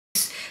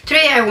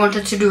Today I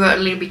wanted to do a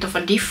little bit of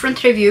a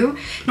different review.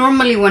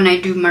 Normally when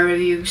I do my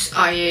reviews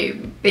I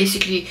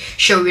basically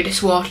show you the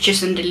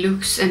swatches and the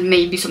looks and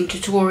maybe some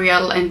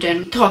tutorial and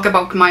then talk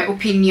about my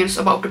opinions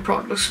about the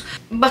products.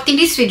 But in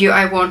this video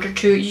I wanted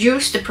to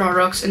use the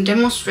products and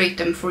demonstrate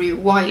them for you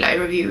while I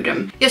review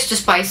them, just to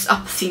spice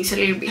up things a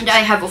little bit. And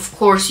I have of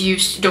course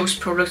used those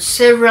products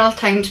several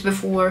times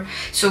before,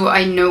 so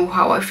I know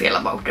how I feel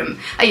about them.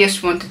 I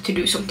just wanted to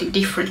do something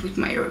different with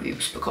my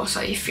reviews because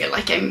I feel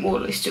like I'm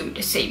always doing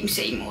the same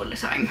all the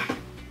time.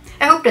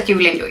 I hope that you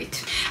will enjoy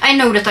it. I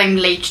know that I'm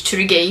late to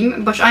the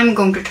game, but I'm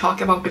going to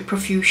talk about the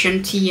Profusion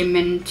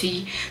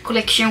TMNT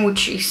collection,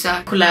 which is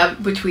a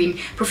collab between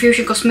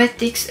Profusion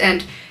Cosmetics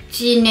and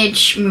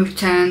Teenage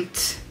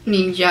Mutant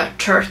Ninja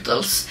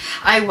Turtles.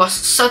 I was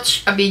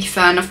such a big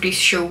fan of this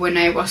show when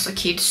I was a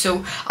kid,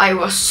 so I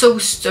was so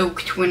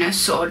stoked when I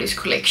saw this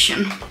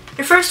collection.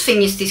 The first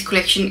thing is this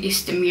collection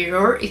is the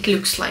mirror. It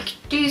looks like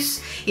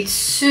this. It's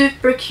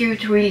super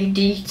cute, really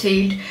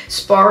detailed,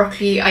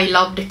 sparkly. I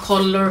love the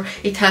color.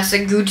 It has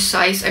a good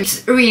size.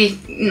 It's really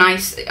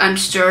nice and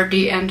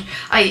sturdy, and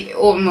I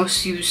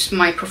almost use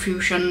my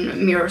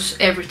Profusion mirrors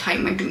every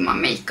time I do my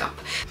makeup.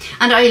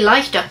 And I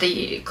like that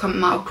they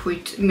come out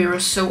with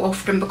mirrors so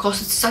often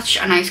because it's such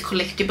a nice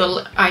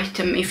collectible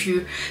item if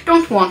you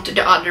don't want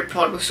the other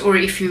products or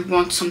if you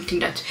want something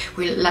that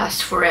will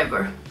last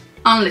forever.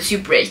 Unless you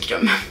break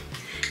them.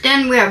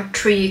 Then we have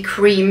 3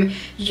 cream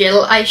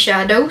gel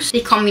eyeshadows.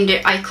 They come in the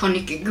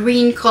iconic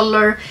green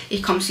color,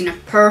 it comes in a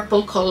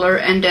purple color,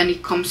 and then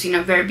it comes in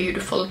a very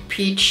beautiful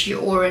peachy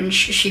orange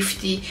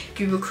shifty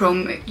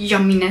duochrome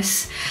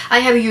yumminess. I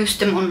have used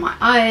them on my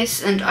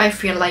eyes and I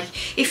feel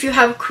like if you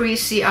have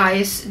creasy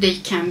eyes they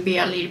can be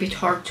a little bit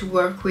hard to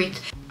work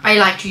with. I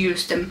like to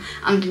use them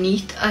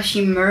underneath a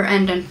shimmer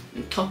and then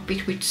top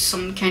it with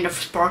some kind of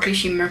sparkly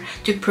shimmer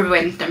to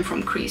prevent them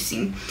from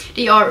creasing.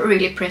 They are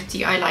really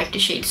pretty. I like the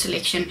shade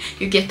selection.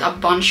 You get a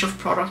bunch of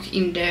product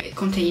in the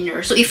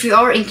container. So if you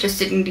are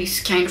interested in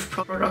this kind of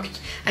product,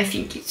 I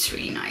think it's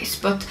really nice.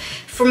 But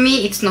for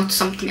me it's not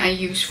something I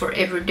use for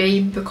every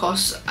day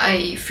because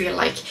I feel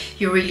like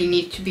you really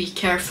need to be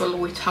careful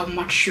with how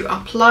much you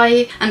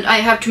apply. And I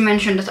have to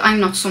mention that I'm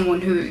not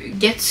someone who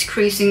gets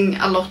creasing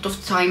a lot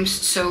of times,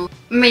 so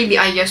maybe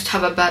I just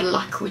have a bad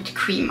luck with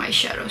cream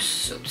eyeshadows,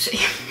 so to say.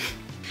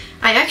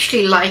 I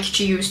actually like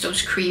to use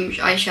those cream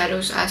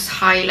eyeshadows as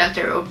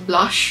highlighter or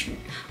blush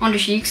on the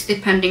cheeks,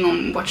 depending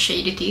on what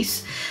shade it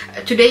is.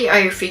 Today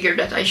I figured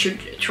that I should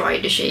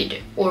try the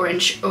shade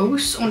Orange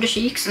Ooze on the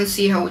cheeks and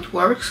see how it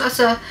works as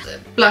a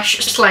blush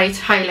slight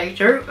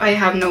highlighter. I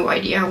have no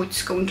idea how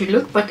it's going to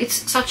look, but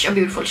it's such a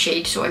beautiful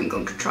shade, so I'm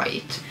going to try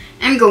it.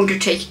 I'm going to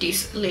take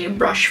this little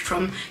brush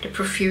from the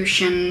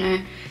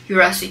Profusion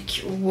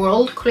Jurassic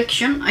World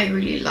collection. I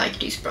really like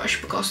this brush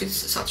because it's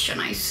such a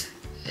nice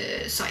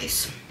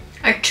size.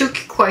 I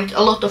took quite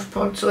a lot of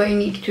product, so I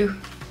need to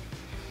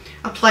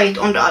apply it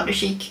on the other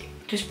cheek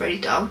to spread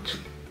it out.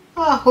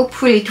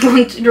 Hopefully it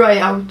won't dry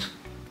out.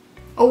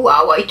 Oh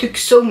wow, I took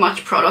so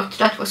much product,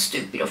 that was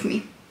stupid of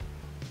me.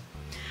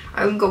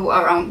 I will go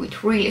around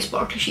with really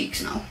sparkly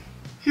cheeks now.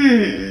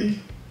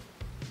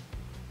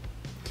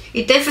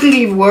 It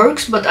definitely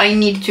works, but I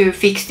need to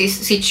fix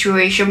this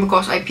situation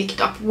because I picked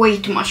up way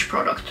too much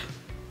product.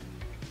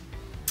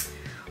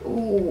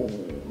 Oh,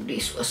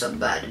 this was a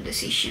bad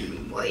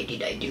decision. Why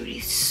did I do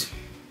this?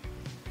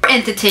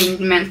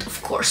 Entertainment,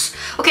 of course.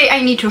 Okay,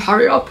 I need to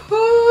hurry up.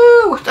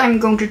 What I'm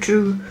going to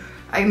do,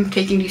 I'm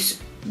taking this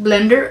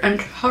blender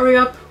and hurry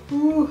up.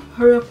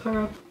 Hurry up,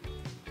 hurry up.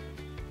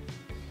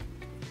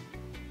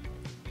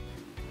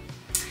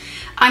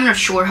 I'm not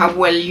sure how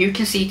well you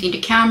can see it in the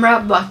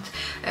camera, but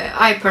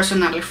I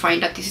personally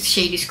find that this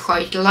shade is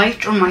quite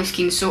light on my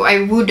skin, so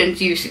I wouldn't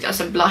use it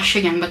as a blush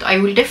again, but I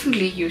will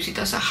definitely use it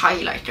as a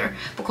highlighter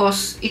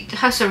because it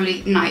has a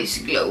really nice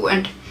glow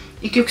and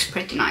it looks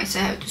pretty nice, I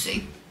have to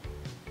say.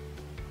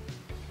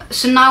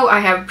 So now I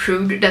have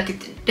proved that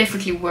it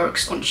definitely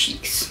works on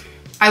cheeks.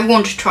 I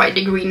won't try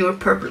the green or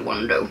purple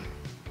one though.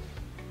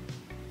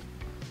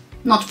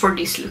 Not for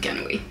this look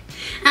anyway.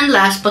 And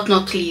last but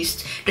not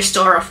least, the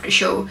star of the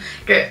show,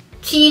 the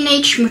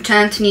Teenage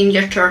Mutant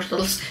Ninja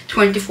Turtles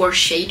 24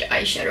 shade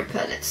eyeshadow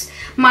palettes.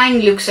 Mine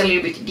looks a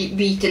little bit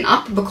beaten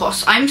up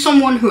because I'm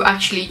someone who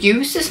actually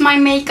uses my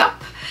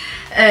makeup.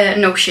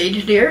 No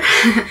shade there.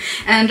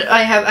 And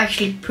I have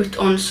actually put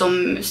on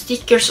some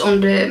stickers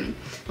on the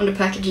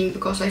packaging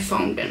because I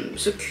found them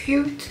so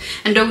cute,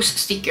 and those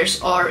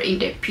stickers are in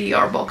the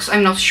PR box.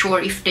 I'm not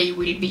sure if they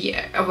will be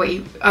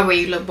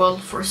available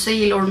for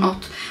sale or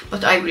not,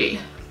 but I will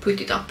put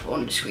it up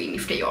on the screen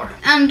if they are.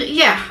 And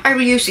yeah, I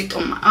will use it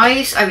on my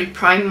eyes. I will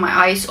prime my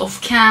eyes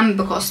off cam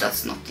because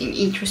that's nothing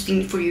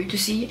interesting for you to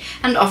see,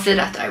 and after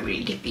that I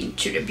will dip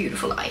into the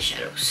beautiful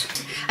eyeshadows.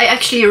 I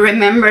actually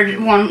remembered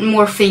one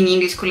more thing in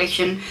this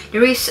collection.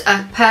 There is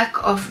a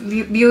pack of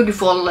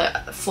beautiful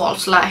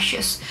false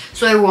lashes,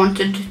 so I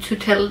wanted to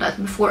tell that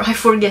before I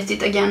forget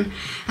it again.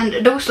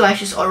 And those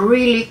lashes are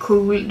really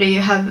cool. They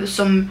have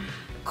some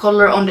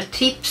color on the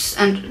tips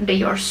and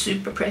they are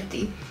super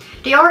pretty.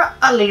 They are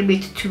a little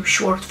bit too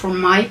short for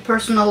my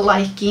personal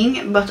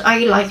liking, but I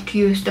like to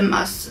use them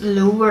as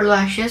lower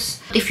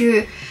lashes. If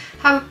you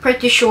have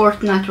pretty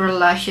short natural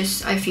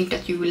lashes, I think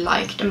that you will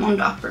like them on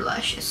the upper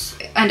lashes.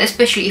 And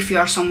especially if you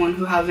are someone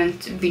who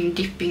haven't been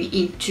dipping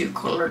into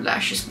colored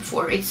lashes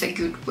before, it's a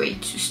good way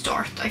to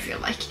start, I feel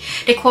like.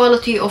 The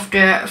quality of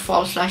the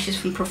false lashes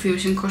from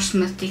Profusion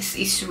Cosmetics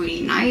is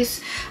really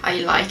nice. I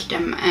like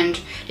them, and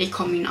they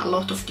come in a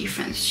lot of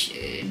different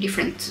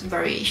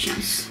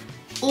variations.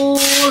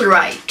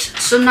 Alright,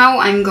 so now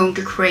I'm going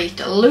to create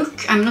a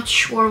look. I'm not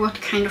sure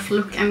what kind of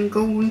look I'm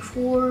going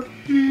for.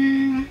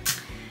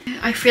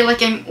 I feel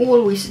like I'm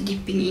always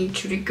dipping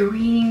into the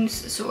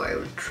greens, so I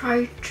will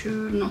try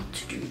to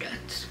not do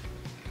that.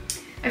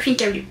 I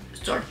think I will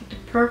start with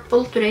the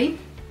purple today.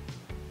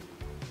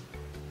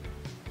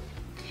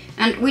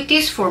 And with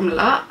this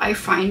formula, I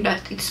find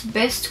that it's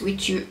best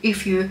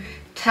if you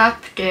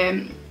tap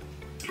the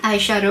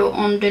eyeshadow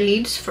on the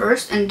lids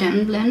first and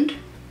then blend.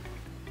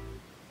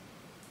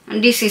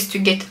 And this is to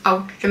get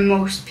out the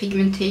most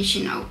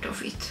pigmentation out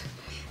of it.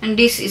 And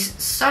this is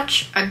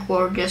such a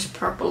gorgeous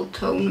purple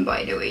tone,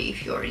 by the way,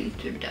 if you're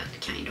into that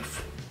kind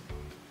of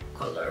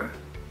color.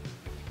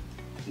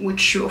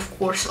 Which you of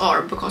course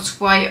are, because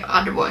why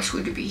otherwise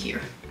would you be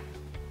here?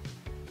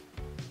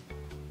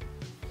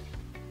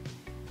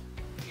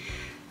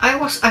 I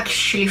was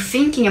actually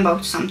thinking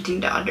about something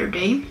the other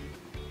day.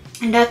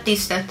 And that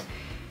is that,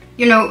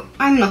 you know,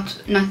 I'm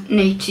not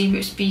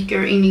native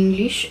speaker in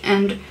English,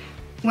 and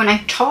when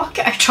I talk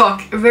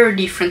very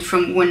different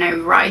from when I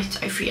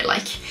write, I feel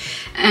like.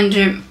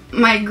 And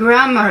my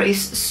grammar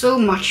is so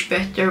much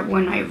better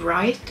when I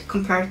write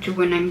compared to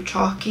when I'm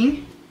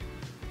talking.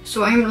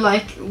 So I'm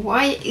like,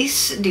 why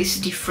is this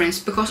difference?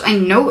 Because I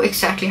know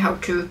exactly how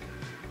to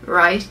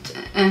write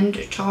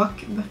and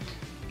talk, but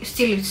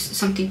still it's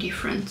something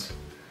different.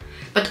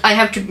 But I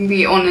have to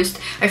be honest,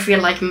 I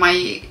feel like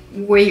my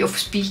way of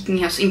speaking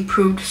has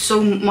improved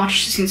so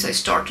much since I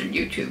started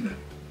YouTube.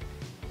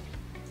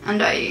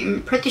 And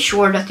I'm pretty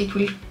sure that it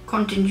will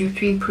continue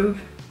to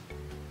improve.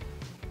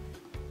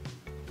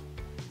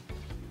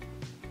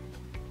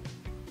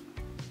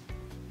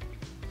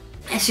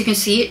 As you can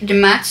see, the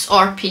mattes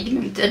are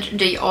pigmented,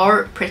 they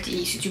are pretty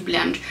easy to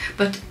blend,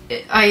 but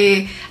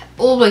I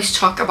always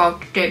talk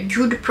about the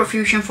good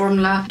Profusion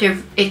formula,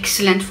 the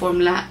excellent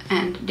formula,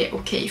 and the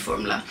okay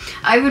formula.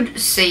 I would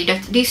say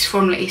that this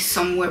formula is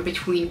somewhere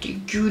between the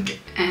good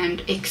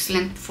and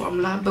excellent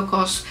formula,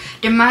 because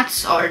the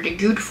mattes are the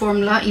good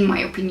formula in my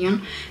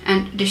opinion,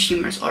 and the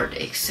shimmers are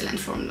the excellent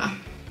formula.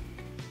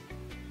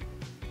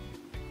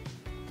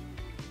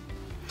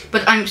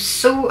 But I'm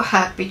so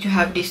happy to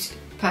have this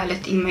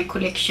palette in my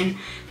collection,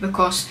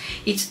 because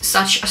it's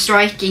such a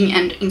striking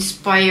and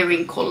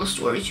inspiring color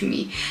story to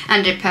me,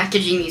 and the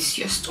packaging is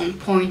just on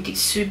point.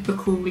 It's super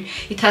cool.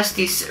 It has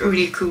this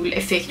really cool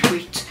effect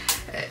with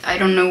I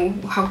don't know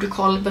how to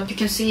call it, but you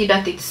can see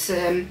that it's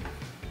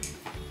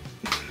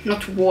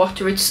not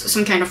water, it's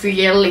some kind of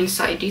gel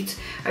inside it.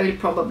 I will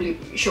probably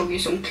show you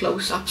some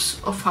close-ups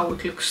of how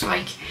it looks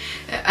like,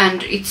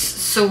 and it's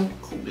so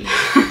cool.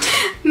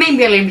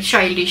 Maybe a little bit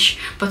childish,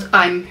 but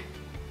I'm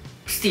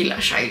still a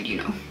child, you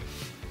know.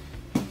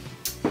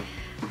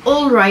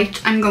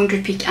 Alright, I'm going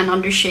to pick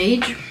another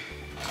shade.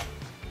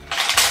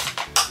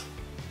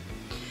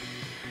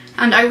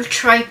 And I will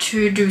try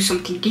to do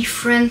something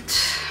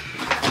different.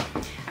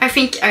 I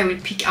think I will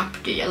pick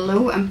up the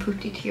yellow and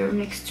put it here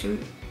next to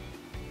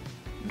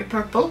the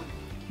purple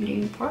in the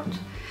inner part.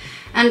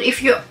 And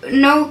if you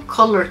know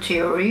color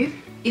theory,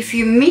 if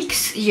you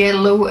mix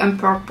yellow and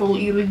purple,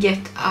 you will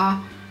get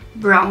a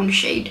brown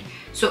shade.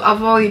 So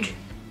avoid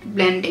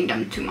blending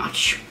them too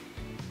much.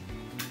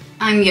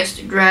 I'm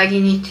just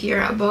dragging it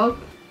here above.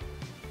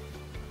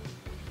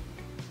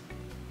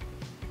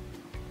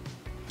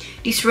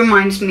 This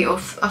reminds me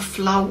of a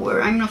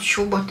flower. I'm not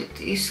sure what it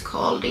is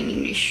called in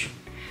English.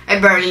 I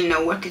barely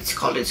know what it's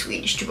called in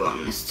Swedish, to be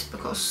honest,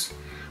 because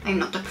I'm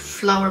not a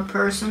flower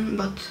person,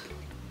 but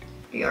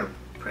they are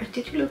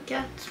pretty to look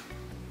at.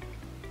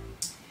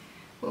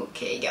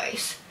 Okay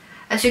guys,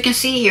 as you can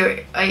see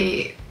here,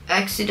 I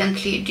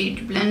accidentally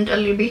did blend a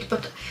little bit,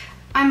 but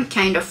I'm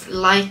kind of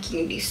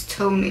liking this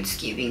tone it's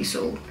giving,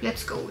 so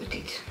let's go with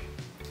it.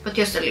 But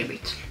just a little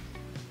bit.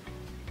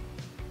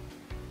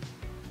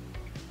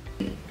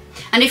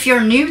 And if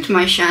you're new to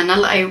my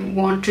channel, I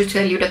want to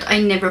tell you that I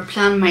never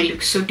plan my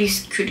looks, so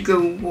this could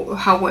go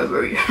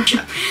however.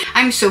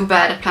 I'm so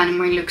bad at planning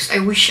my looks. I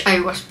wish I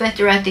was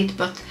better at it,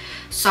 but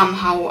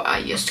somehow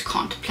I just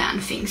can't plan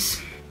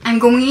things. I'm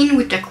going in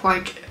with a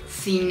quite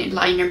thin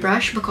liner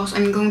brush, because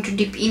I'm going to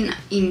dip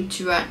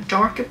into a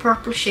darker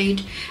purple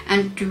shade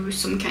and do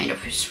some kind of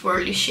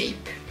swirly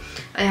shape.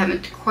 I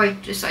haven't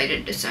quite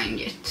decided the design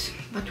yet,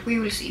 but we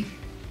will see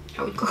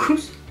how it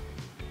goes.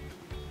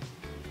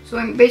 So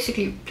I'm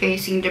basically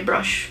placing the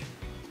brush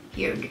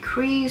here in the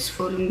crease,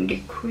 following the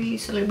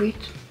crease a little bit.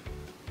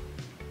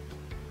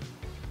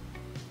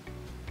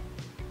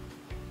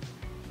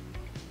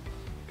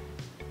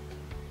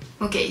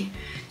 Okay,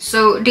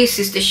 so this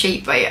is the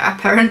shape I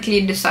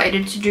apparently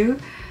decided to do.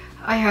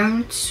 I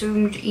haven't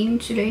zoomed in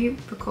today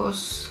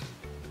because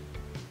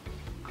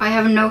I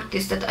have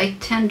noticed that I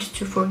tend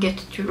to forget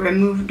to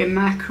remove the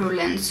macro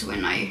lens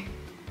when I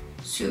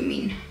zoom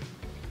in.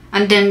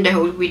 And then the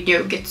whole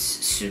video gets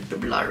super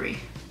blurry.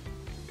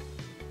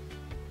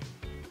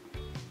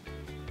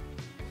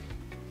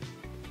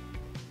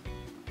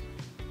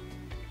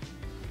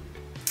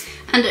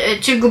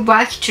 And to go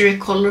back to the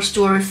color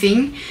story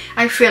thing,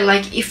 I feel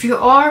like if you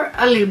are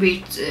a little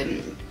bit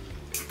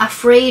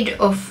afraid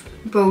of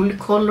bold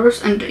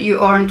colors and you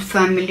aren't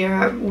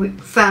familiar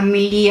with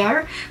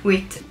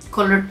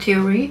color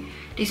theory,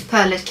 this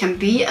palette can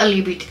be a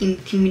little bit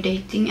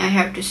intimidating, I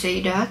have to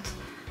say that,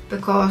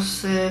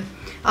 because a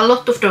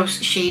lot of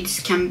those shades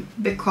can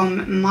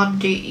become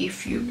muddy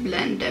if you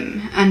blend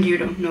them and you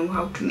don't know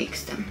how to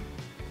mix them.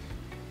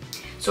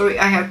 Sorry,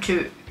 I have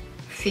to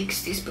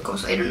fix this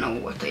because I don't know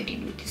what I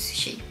did with this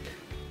shape.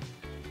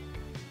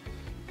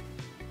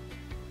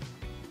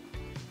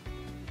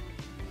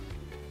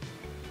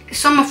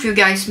 Some of you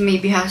guys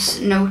maybe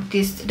has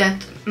noticed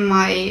that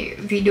my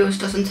videos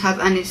doesn't have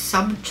any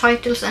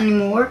subtitles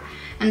anymore,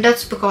 and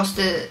that's because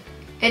the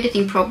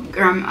editing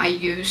program I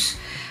use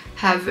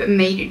have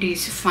made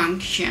this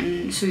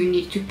function, so you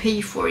need to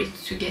pay for it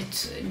to get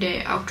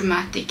the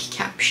automatic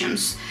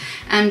captions,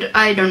 and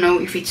I don't know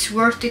if it's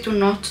worth it or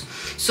not,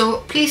 so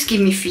please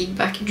give me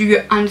feedback. Do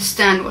you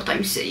understand what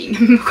I'm saying?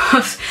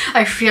 Because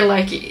I feel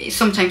like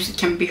sometimes it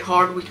can be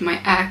hard with my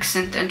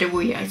accent and the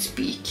way I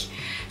speak,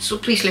 so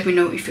please let me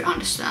know if you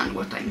understand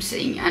what I'm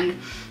saying and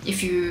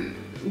if you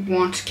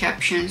want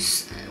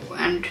captions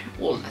and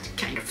all that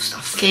kind of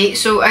stuff. Okay,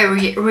 so I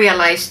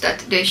realized that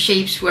the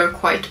shapes were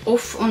quite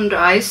off on the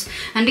eyes,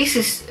 and this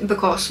is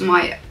because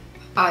my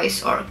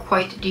eyes are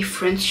quite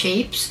different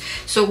shapes.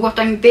 So what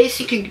I'm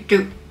basically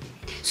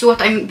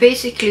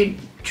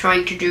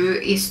trying to do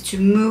is to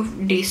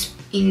move this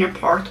inner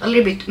part a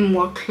little bit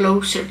more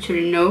closer to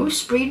the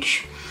nose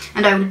bridge,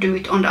 and I will do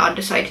it on the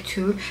other side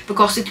too,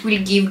 because it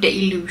will give the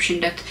illusion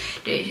that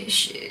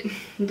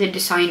the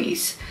design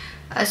is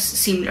as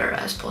similar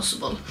as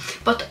possible.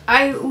 But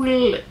I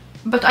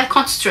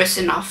can't stress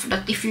enough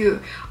that if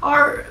you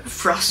are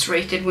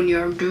frustrated when you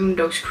are doing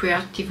those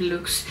creative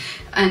looks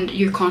and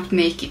you can't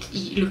make it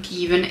look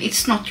even,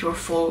 it's not your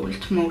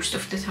fault most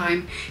of the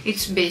time.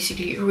 It's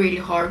basically really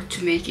hard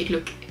to make it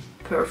look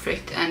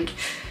perfect, and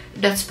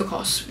that's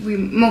because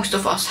most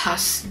of us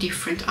has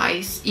different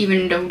eyes,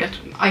 even though that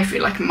I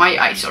feel like my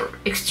eyes are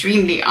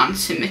extremely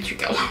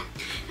unsymmetrical.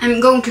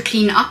 I'm going to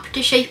clean up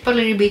the shape a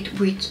little bit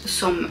with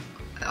some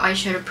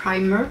eyeshadow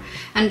primer,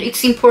 and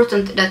it's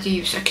important that you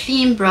use a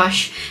clean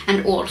brush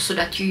and also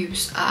that you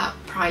use a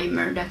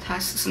primer that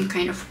has some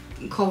kind of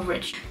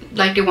coverage,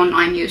 like the one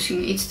I'm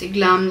using. It's the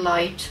Glam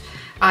Light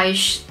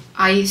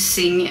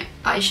Icing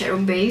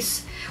eyeshadow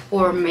base,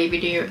 or maybe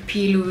the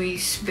P.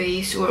 Louise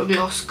base or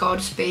Gloss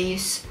Gods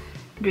base.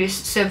 There's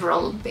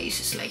several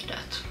bases like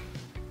that.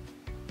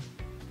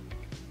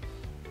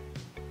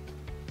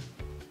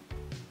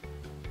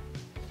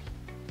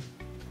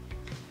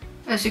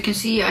 As you can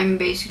see, I'm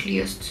basically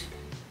just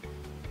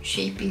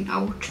shaping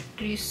out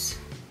this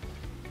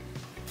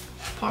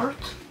part.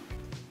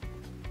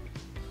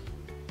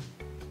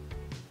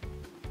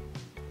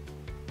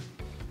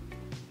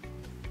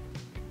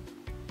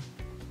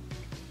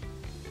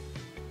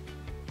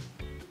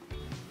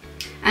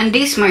 And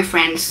this, my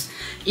friends,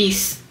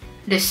 is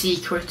the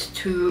secret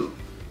to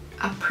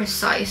a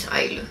precise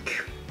eye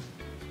look.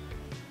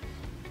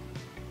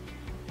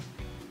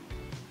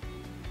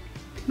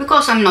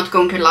 Because I'm not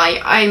going to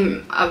lie,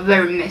 I'm a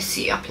very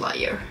messy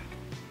applier.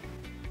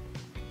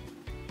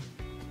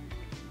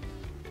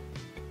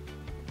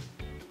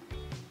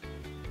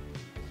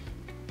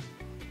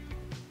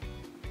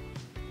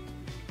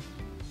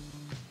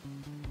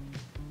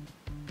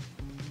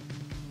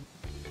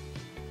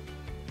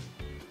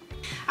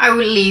 I will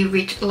leave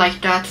it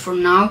like that for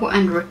now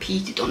and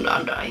repeat it on the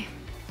other eye.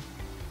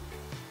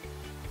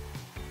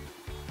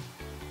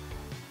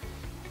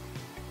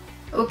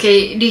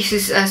 Okay, this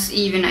is as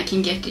even I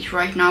can get it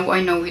right now.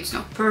 I know it's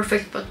not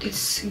perfect, but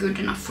it's good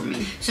enough for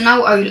me. So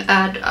now I will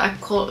add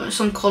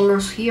some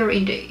colors here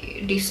in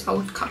this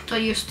outcut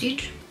I just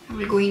did. I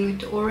will go in with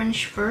the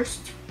orange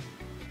first.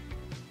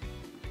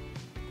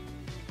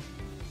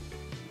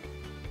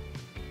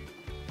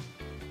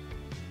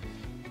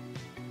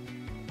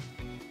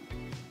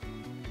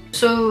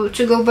 So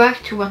to go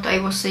back to what I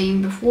was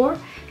saying before,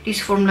 this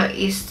formula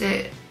is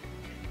the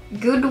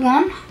good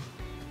one,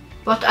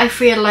 but I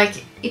feel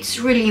like it's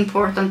really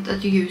important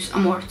that you use a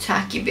more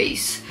tacky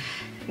base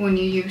when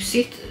you use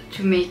it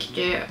to make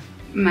the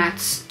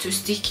mattes to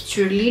stick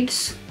to your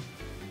lids.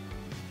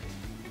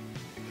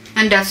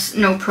 And that's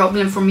no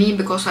problem for me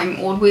because I'm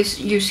always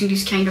using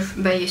this kind of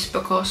base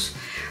because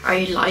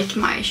I like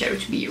my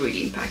eyeshadow to be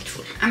really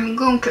impactful. I'm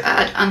going to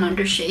add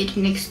another shade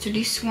next to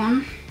this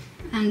one,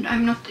 and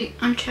I'm not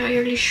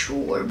entirely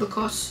sure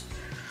because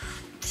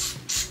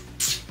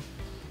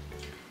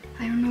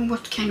I don't know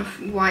what kind of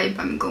vibe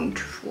I'm going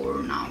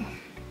for now.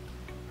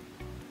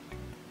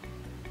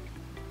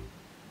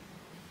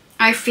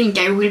 I think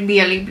I will be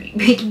a little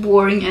bit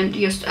boring and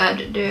just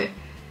add the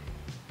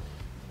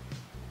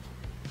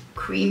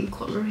cream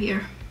color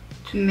here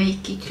to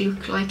make it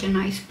look like a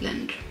nice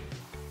blend.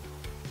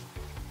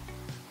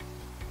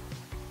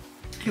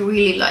 I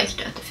really like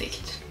that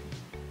effect.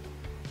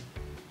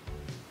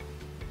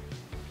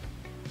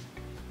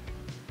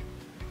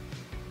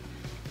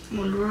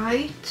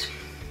 Alright,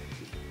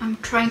 I'm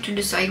trying to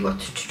decide what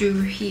to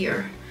do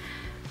here.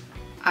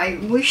 I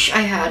wish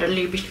I had a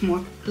little bit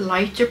more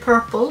lighter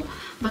purple,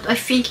 but I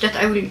think that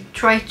I will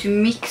try to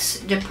mix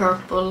the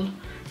purple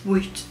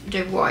with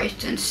the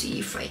white and see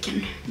if I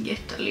can get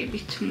a little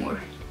bit more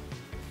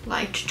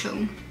light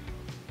tone.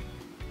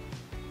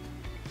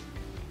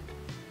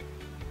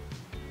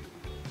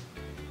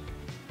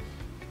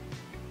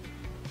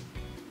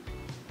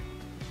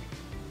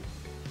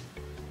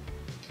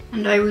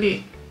 And I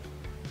will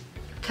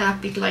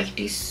tap it like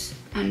this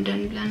and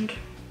then blend.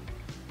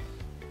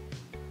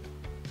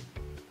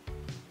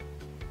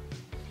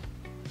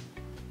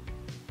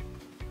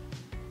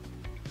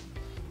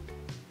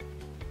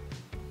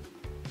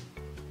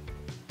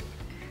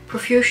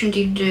 Profusion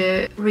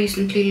did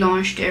recently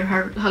launch their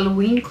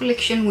Halloween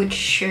collection,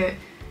 which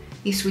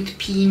is with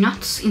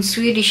peanuts. In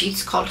Swedish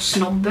it's called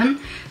snobben,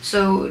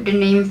 so the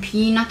name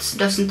peanuts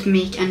doesn't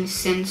make any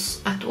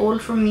sense at all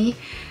for me,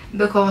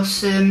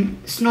 because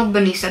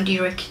snobben is a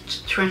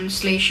direct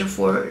translation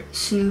for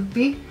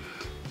Snoopy,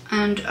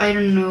 and I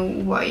don't know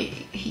why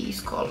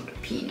he's called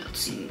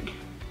peanuts in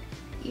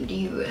the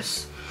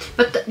US.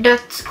 But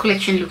that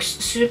collection looks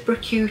super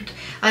cute.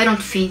 I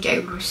don't think I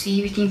will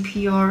receive it in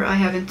PR. I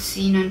haven't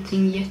seen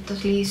anything yet,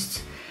 at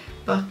least.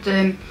 But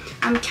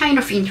I'm kind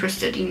of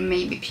interested in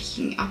maybe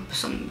picking up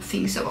some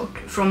things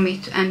from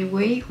it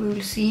anyway. We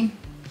will see.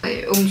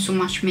 I own so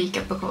much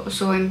makeup,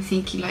 so I'm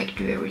thinking like,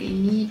 do I really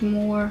need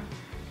more?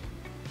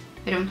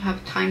 I don't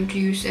have time to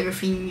use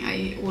everything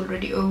I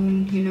already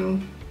own, you know.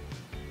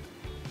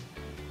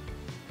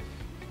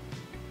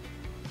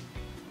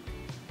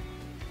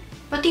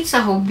 But it's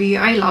a hobby,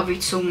 I love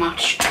it so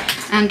much,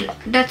 and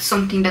that's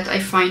something that I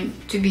find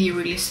to be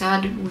really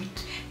sad with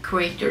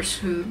creators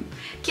who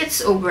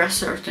gets over a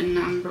certain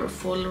number of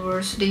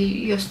followers.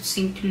 They just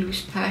seem to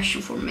lose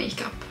passion for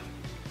makeup.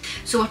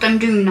 So what I'm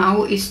doing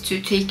now is to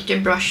take the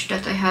brush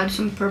that I had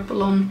some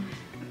purple on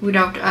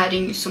without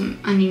adding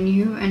any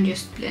new and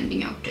just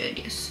blending out the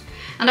edges.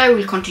 And I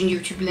will continue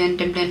to blend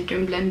and blend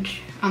and blend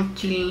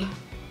until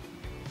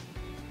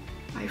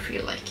I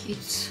feel like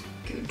it's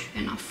good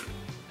enough.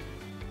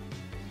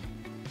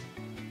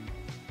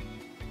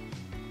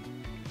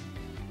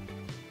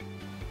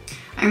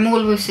 I'm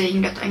always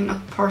saying that I'm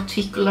not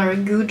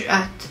particularly good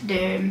at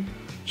the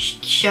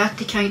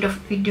chatty kind of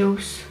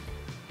videos,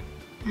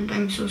 and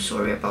I'm so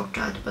sorry about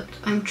that, but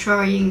I'm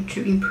trying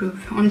to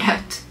improve on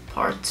that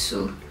part,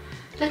 so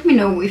let me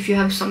know if you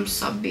have some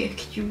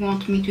subject you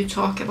want me to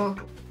talk about.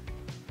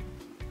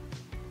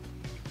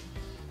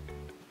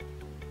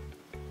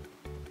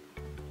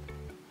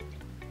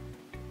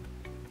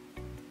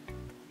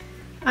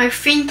 I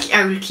think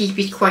I will keep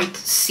it quite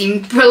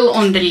simple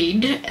on the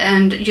lid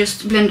and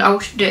just blend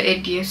out the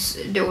edges,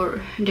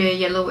 the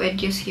yellow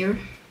edges here.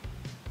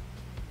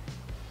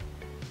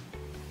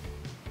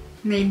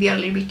 Maybe a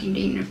little bit in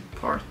the inner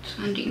part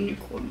and the inner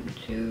corner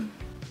too.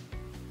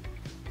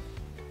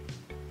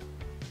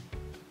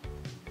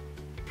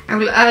 I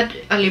will add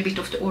a little bit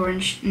of the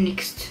orange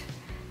next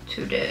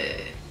to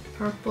the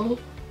purple,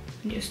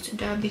 just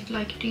dab it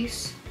like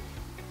this.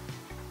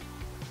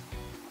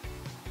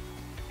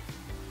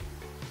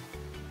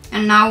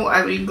 And now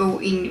I will go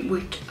in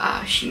with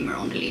a shimmer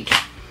on the lid.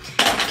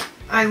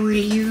 I will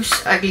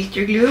use a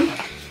glitter glue.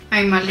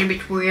 I'm a little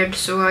bit weird,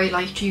 so I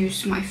like to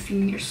use my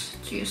fingers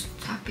to just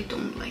tap it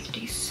on like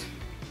this.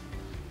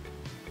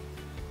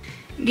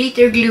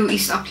 Glitter glue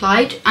is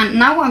applied, and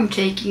now I'm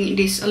taking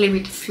this a little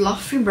bit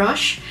fluffy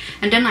brush,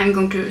 and then I'm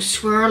going to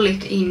swirl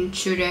it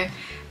into the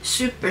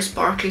super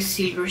sparkly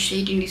silver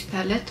shade in this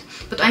palette.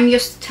 But I'm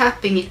just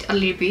tapping it a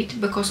little bit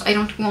because I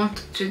don't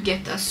want to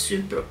get a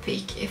super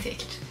opaque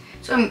effect.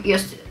 So I'm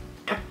just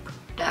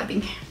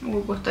dabbing, or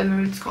whatever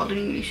it's called in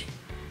English.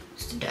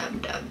 Just dab,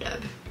 dab,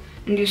 dab.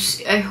 And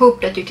I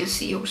hope that you can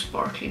see how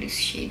sparkly this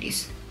shade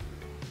is.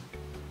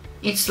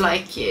 It's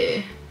like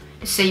the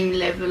same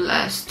level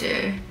as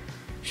the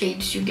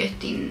shades you get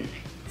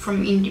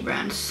from indie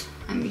brands.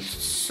 I'm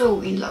just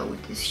so in love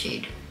with this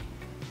shade.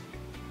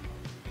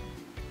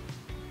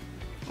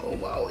 Oh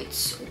wow, it's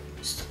so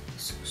stunning,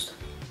 so stunning.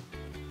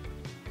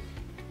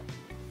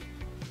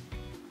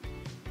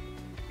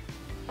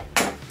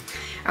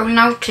 I will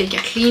now take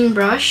a clean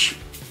brush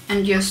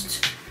and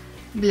just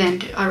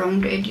blend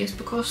around the edges,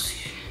 because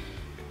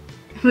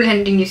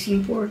blending is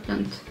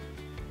important.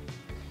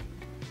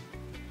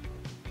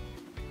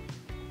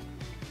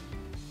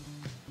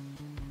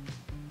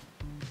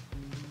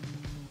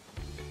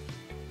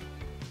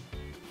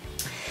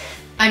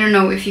 I don't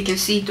know if you can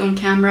see it on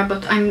camera,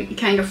 but I'm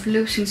kind of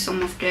losing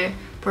some of the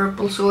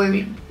purple, so I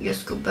will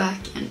just go back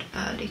and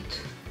add it.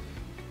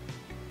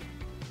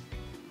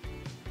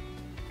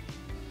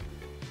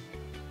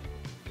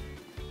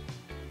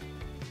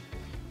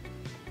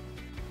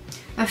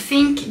 I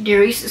think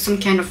there is some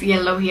kind of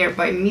yellow here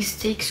by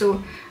mistake,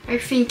 so I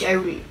think I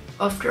will,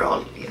 after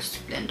all,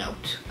 just blend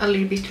out a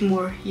little bit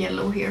more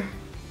yellow here.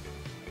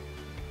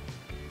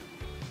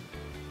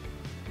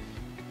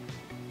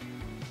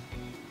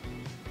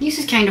 This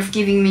is kind of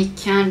giving me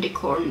candy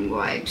corn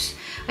vibes.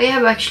 I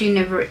have actually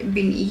never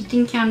been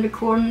eating candy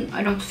corn.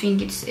 I don't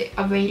think it's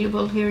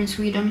available here in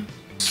Sweden.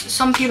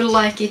 Some people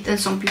like it and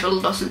some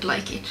people doesn't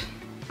like it.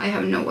 I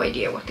have no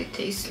idea what it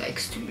tastes like,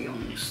 to be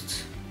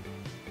honest.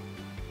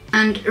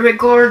 And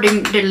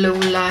regarding the low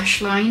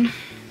lash line,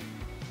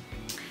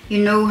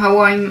 you know how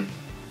I'm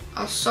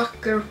a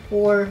sucker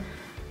for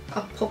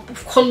a pop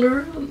of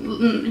color.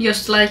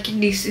 Just like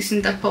this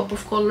isn't a pop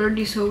of color,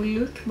 this whole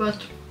look,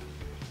 but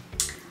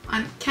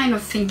I'm kind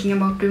of thinking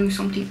about doing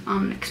something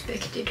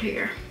unexpected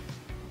here.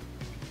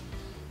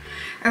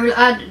 I will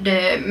add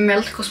the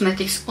Melt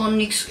Cosmetics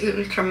Onyx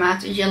Ultra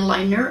Matte Gel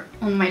Liner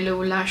on my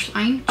lower lash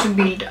line to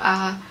build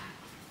a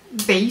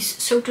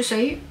base, so to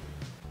say.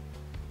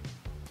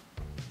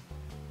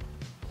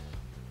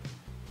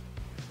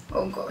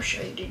 Oh gosh,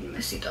 I did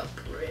mess it up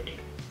already.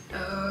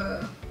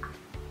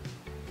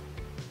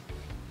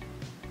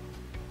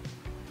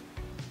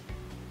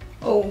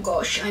 Oh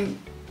gosh, I'm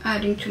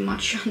adding too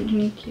much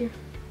underneath here.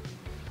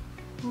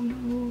 Oh no,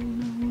 no,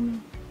 no.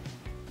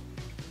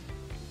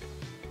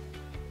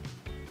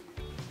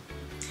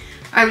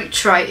 I will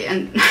try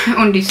and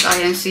on this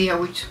eye and see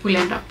how it will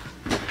end up.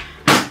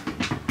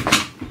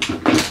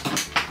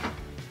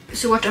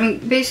 So what I'm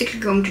basically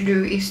going to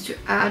do is to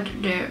add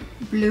the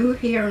blue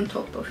here on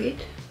top of it.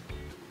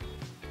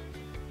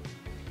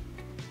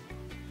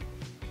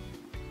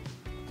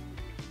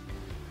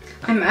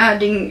 I'm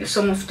adding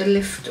some of the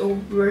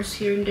leftovers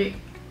here in the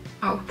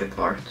outer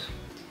part.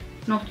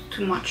 Not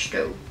too much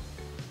though.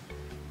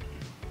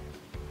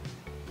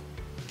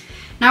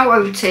 Now I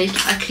will take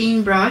a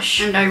clean brush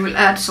and I will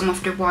add some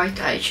of the white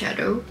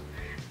eyeshadow.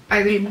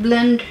 I will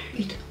blend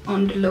it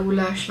on the low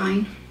lash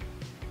line.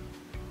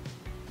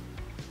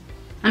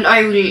 And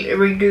I will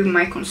redo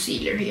my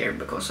concealer here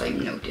because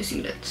I'm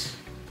noticing that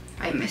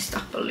I messed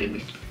up a little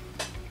bit.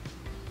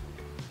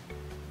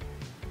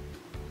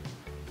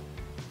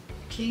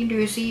 Okay, do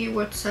you see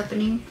what's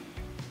happening?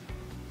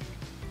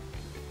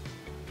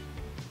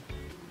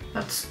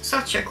 That's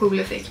such a cool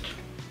effect.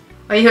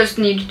 I just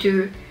need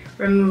to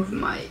remove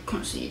my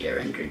concealer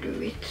and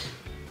redo it.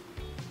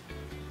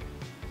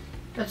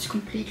 That's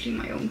completely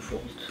my own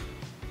fault.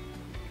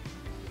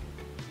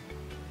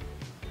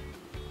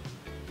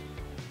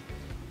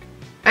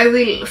 I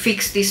will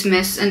fix this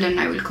mess and then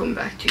I will come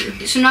back to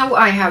you. So now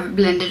I have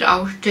blended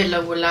out the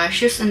lower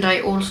lashes and I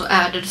also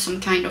added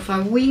some kind of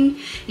a wing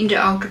in the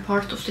outer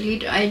part of the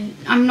lid.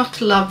 I'm not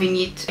loving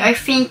it. I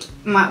think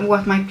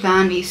what my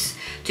plan is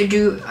to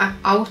do an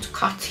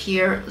outcut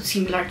here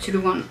similar to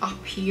the one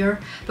up here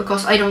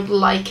because I don't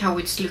like how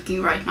it's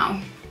looking right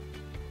now.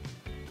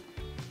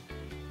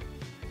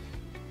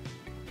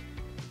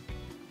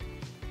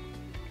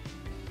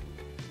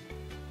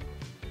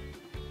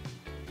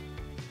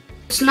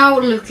 It's now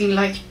looking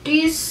like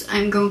this.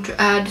 I'm going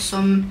to add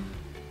some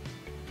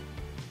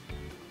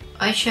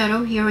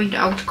eyeshadow here in the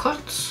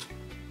outcuts.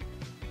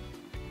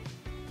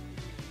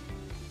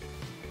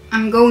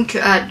 I'm going to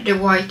add the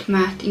white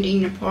matte in the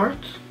inner part.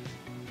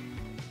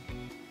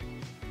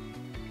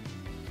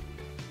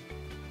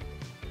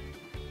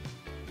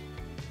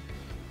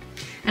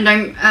 And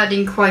I'm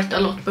adding quite a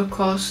lot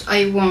because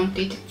I want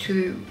it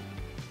to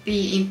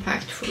be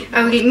impactful.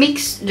 I will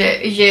mix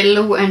the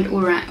yellow and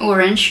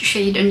orange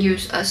shade and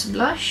use as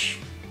blush.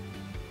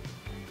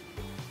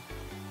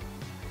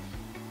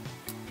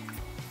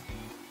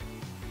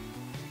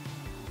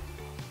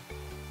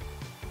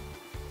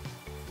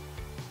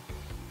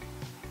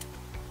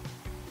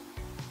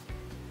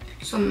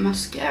 Some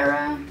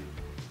mascara.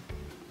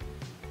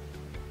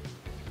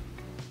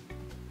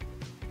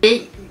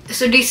 Okay,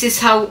 so this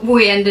is how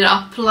we ended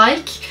up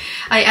like.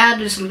 I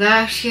added some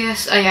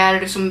lashes, I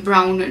added some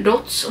brown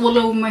dots all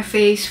over my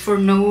face for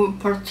no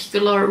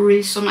particular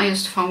reason, I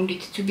just found it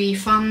to be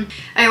fun.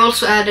 I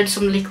also added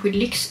some liquid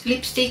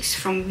lipsticks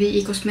from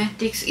VE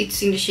Cosmetics,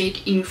 it's in the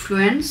shade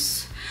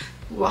Influence.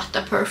 What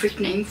a perfect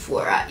name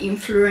for an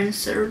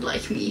influencer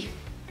like me.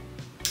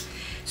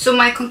 So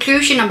my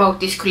conclusion about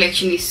this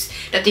collection is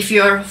that if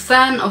you are a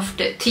fan of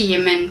the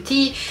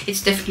TMNT,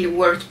 it's definitely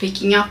worth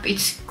picking up.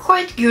 It's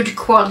quite good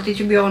quality,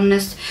 to be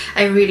honest.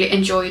 I really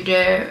enjoyed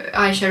the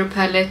eyeshadow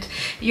palette.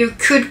 You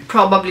could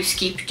probably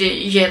skip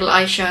the gel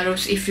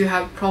eyeshadows if you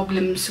have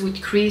problems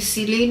with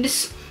creasy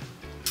lids.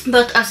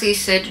 But as I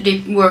said, they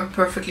work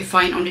perfectly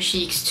fine on the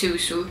cheeks too,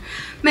 so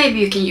maybe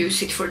you can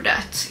use it for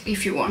that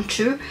if you want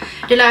to.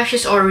 The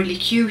lashes are really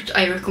cute,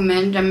 I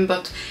recommend them,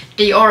 but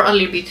they are a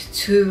little bit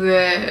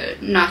too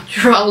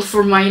natural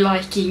for my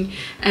liking,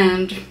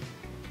 and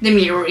the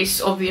mirror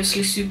is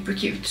obviously super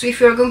cute. So if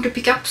you're going to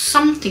pick up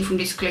something from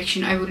this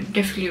collection, I would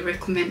definitely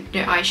recommend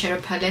the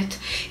eyeshadow palette.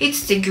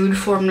 It's the good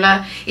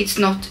formula, it's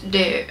not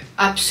the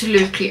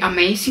absolutely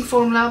amazing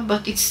formula,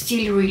 but it's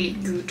still really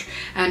good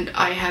and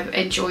I have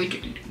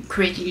enjoyed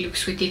creating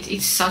looks with it.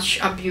 It's such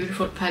a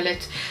beautiful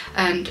palette,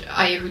 and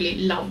I really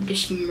love the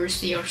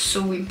shimmers. They are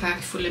so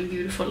impactful and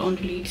beautiful on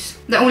the lids.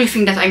 The only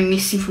thing that I'm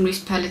missing from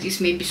this palette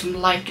is maybe some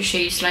lighter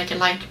shades, like a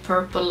light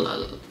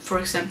purple for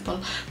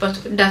example,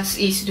 but that's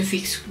easy to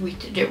fix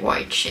with the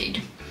white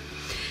shade.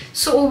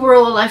 So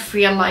overall I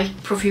feel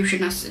like Profusion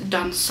has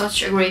done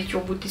such a great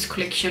job with this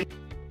collection.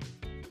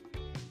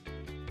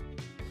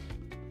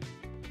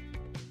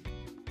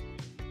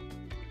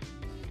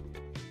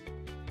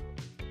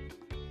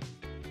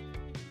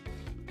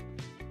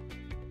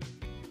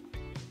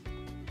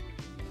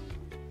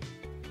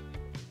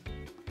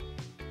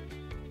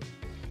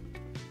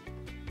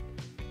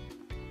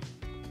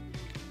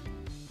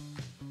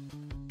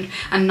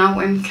 And now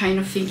I'm kind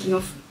of thinking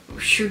of,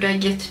 should I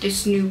get the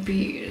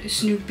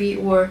Snoopy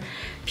or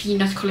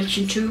Peanut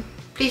collection too?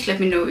 Please let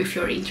me know if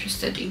you're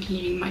interested in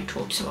hearing my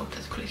thoughts about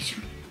that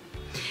collection.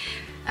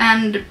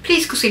 And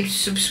please consider to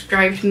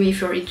subscribe to me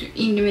if you're into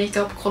indie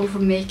makeup,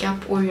 colorful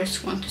makeup, or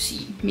just want to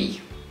see me.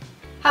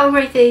 Have a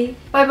great day.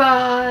 Bye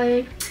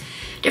bye.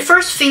 The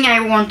first thing I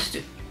want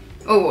to...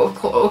 Oh,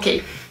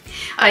 okay.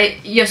 I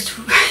just...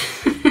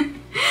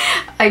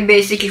 I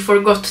basically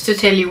forgot to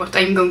tell you what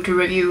I'm going to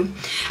review.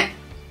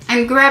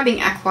 I'm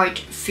grabbing a quite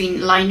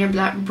thin liner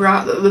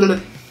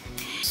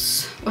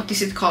what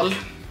is it called?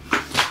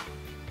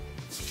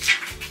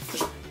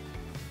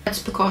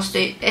 That's because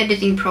the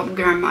editing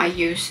program I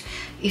use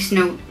is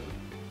now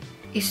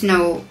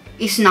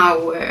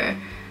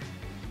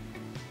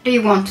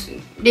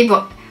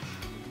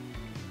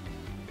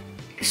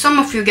some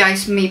of you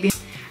guys maybe.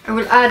 I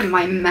will add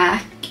my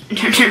MAC.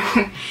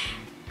 No,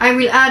 I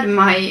will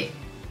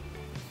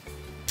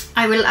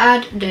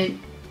add the...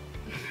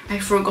 I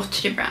forgot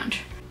the brand.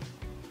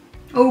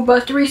 Oh,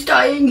 battery's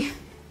dying.